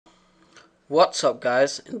What's up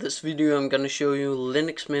guys, in this video I'm gonna show you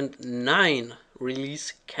Linux Mint 9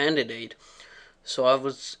 release candidate. So I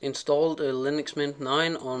was installed Linux Mint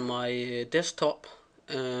 9 on my desktop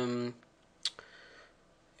in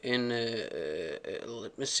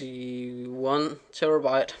let me see, 1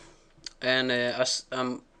 terabyte, and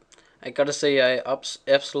I gotta say I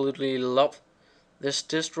absolutely love this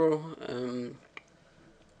distro.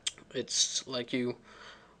 It's like you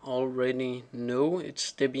already know,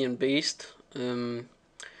 it's Debian based. A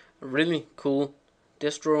really cool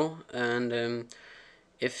distro, and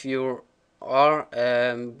if you are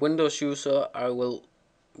a Windows user, I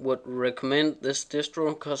would recommend this distro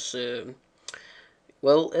because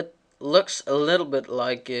well, it looks a little bit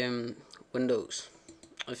like Windows,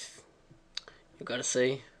 if you gotta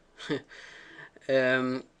say.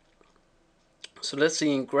 So let's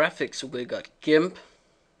see, in graphics we got GIMP,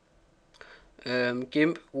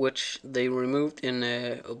 which they removed in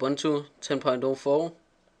Ubuntu 10.04.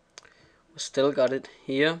 We still got it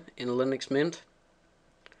here in Linux Mint.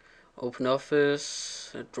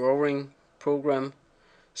 OpenOffice, a drawing program,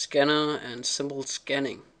 scanner, and simple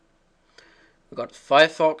scanning. We got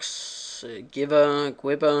Firefox,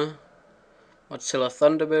 Gwibber, Mozilla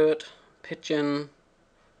Thunderbird, Pigeon,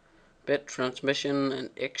 Bit Transmission,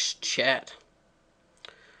 and XChat.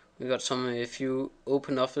 We got a few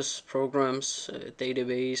OpenOffice programs,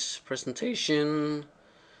 database, presentation,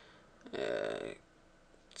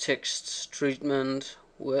 text treatment,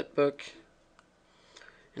 Wordbook.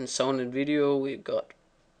 In sound and video we got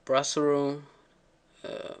Brasero,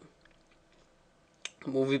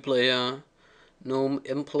 movie player, GNOME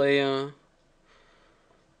M player,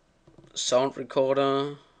 sound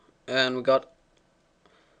recorder, and we got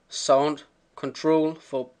sound control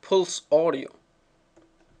for Pulse Audio.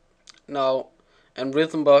 Now, and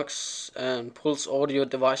Rhythmbox and Pulse Audio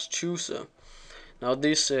device chooser. Now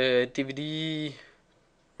this DVD,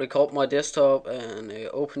 Record My Desktop, and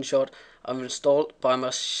OpenShot I've installed by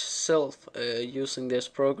myself using this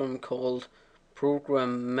program called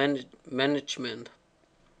Program Management.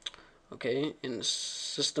 Okay, in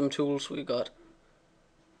System Tools we got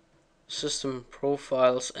System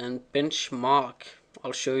Profiles and Benchmark.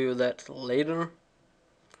 I'll show you that later.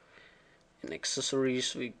 In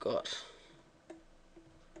accessories we got,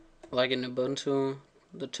 like in Ubuntu,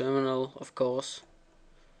 the terminal, of course,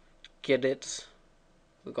 Gedit.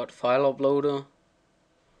 We got file uploader,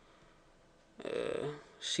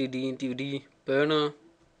 CD and DVD burner.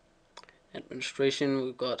 Administration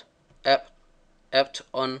we got apt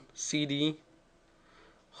on CD,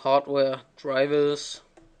 hardware drivers,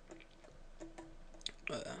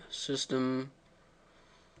 system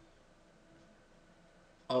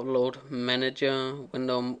upload manager,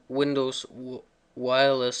 Windows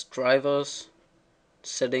wireless drivers,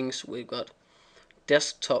 settings. We've got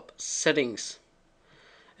desktop settings,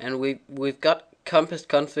 and we've got Compass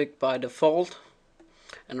config by default.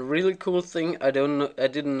 And a really cool thing, I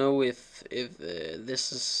didn't know if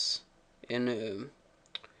this is in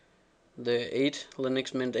the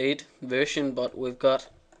Linux Mint 8 version, but we've got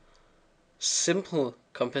simple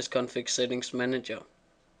Compass config settings manager.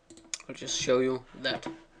 I'll just show you that.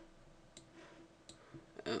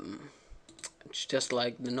 It's just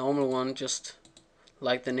like the normal one, just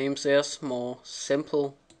like the name says, more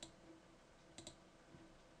simple.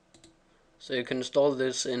 So you can install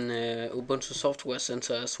this in Ubuntu Software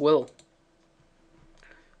Center as well.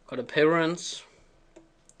 Got appearance,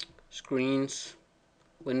 screens,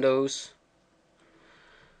 windows.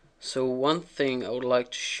 So one thing I would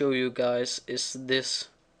like to show you guys is this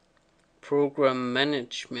program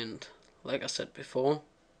management. Like I said before,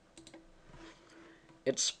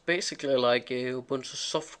 it's basically like a Ubuntu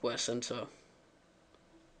Software Center.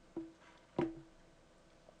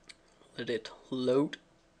 Let it load.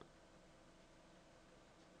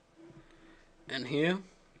 And here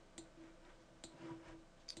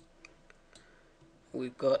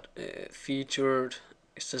we've got featured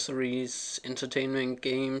accessories, entertainment,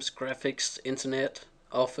 games, graphics, internet,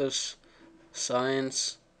 office,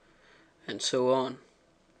 science, and so on.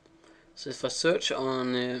 So if I search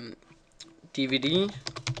on DVD,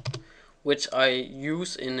 which I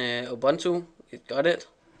use in Ubuntu, we've got it.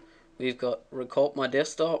 We've got Record My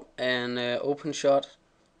Desktop and OpenShot,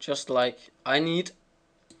 just like I need.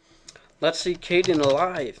 Let's see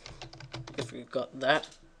Kdenlive, if we've got that.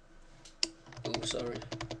 Oh, sorry.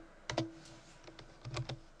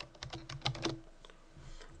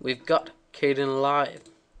 We've got Kdenlive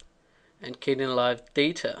and Kdenlive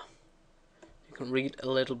data. You can read a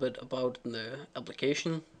little bit about the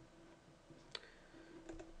application.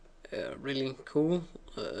 Really cool.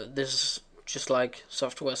 This is just like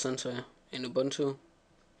Software Center in Ubuntu.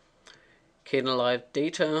 Kdenlive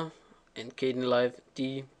data and Kdenlive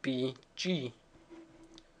dbg.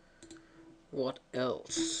 What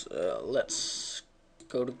else? Let's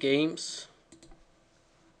go to games.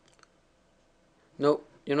 No,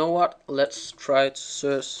 you know what? Let's try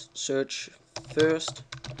to search first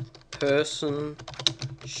person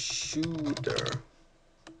shooter.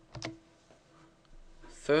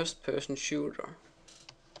 First person shooter.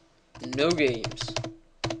 No games.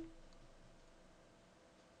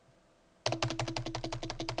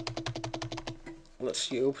 Let's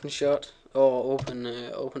see, open shot or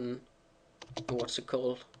open what's it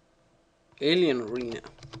called? Alien Arena.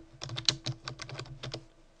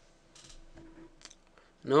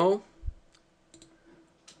 No,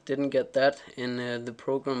 didn't get that in the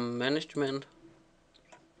program management.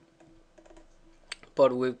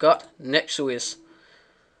 But we've got Nexus,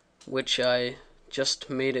 which I just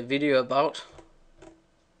made a video about.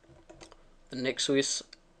 The Nexus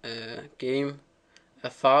game, a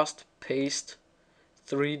fast-paced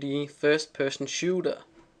 3D first-person shooter.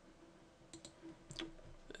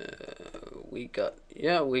 We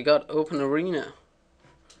got Open Arena.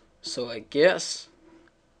 So I guess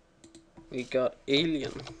we got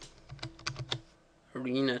Alien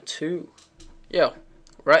Arena 2. Yeah,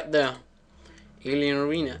 right there. Alien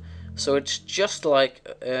Arena. So it's just like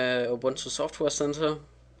Ubuntu Software Center.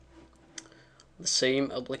 The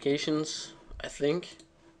same applications, I think.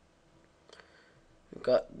 We've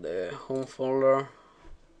got the home folder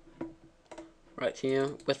right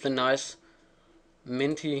here with the nice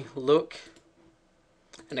Minty look.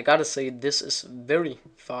 And I gotta say, this is very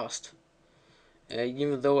fast.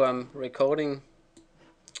 Even though I'm recording,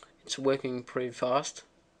 it's working pretty fast.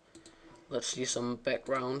 Let's see some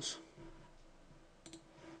backgrounds.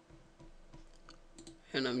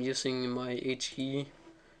 And I'm using my HEI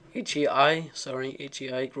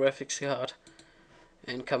graphics card,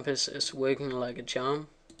 and Compass is working like a charm.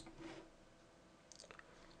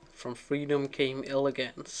 From freedom came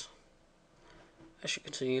elegance. As you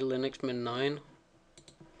can see, Linux Mint 9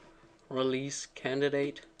 release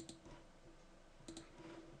candidate.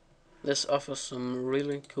 This offers some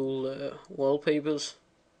really cool wallpapers.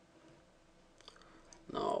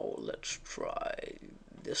 Now let's try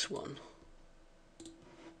this one.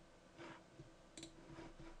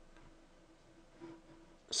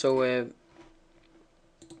 So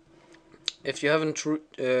if you haven't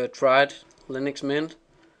tried Linux Mint,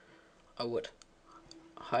 I would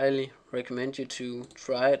highly recommend you to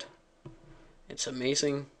try it. It's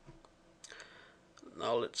amazing.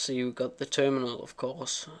 Now let's see, we got the terminal, of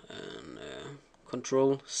course, and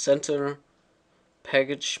control center,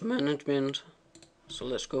 package management. So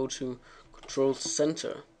let's go to control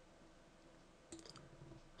center.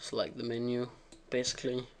 It's like the menu,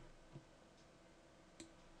 basically.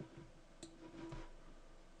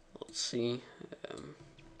 Let's see.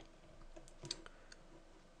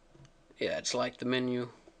 Yeah, it's like the menu.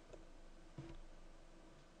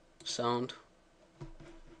 Sound.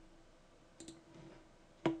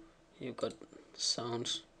 You've got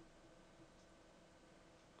sounds.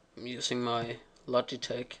 I'm using my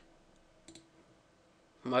Logitech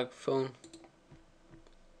microphone.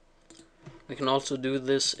 We can also do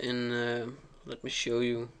this in, let me show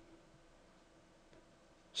you,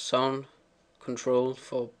 sound control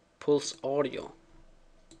for pulse audio.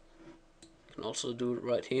 You can also do it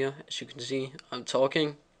right here. As you can see, I'm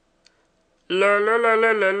talking. La la la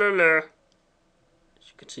la la la la. As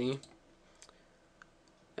you can see,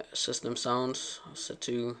 system sounds set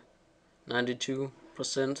to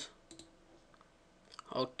 92%.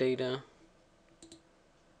 Out data,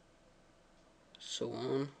 so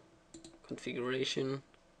on. Configuration.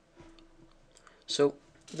 So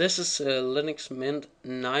this is a Linux Mint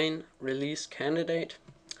 9 release candidate.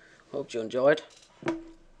 Hope you enjoyed.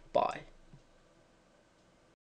 Bye.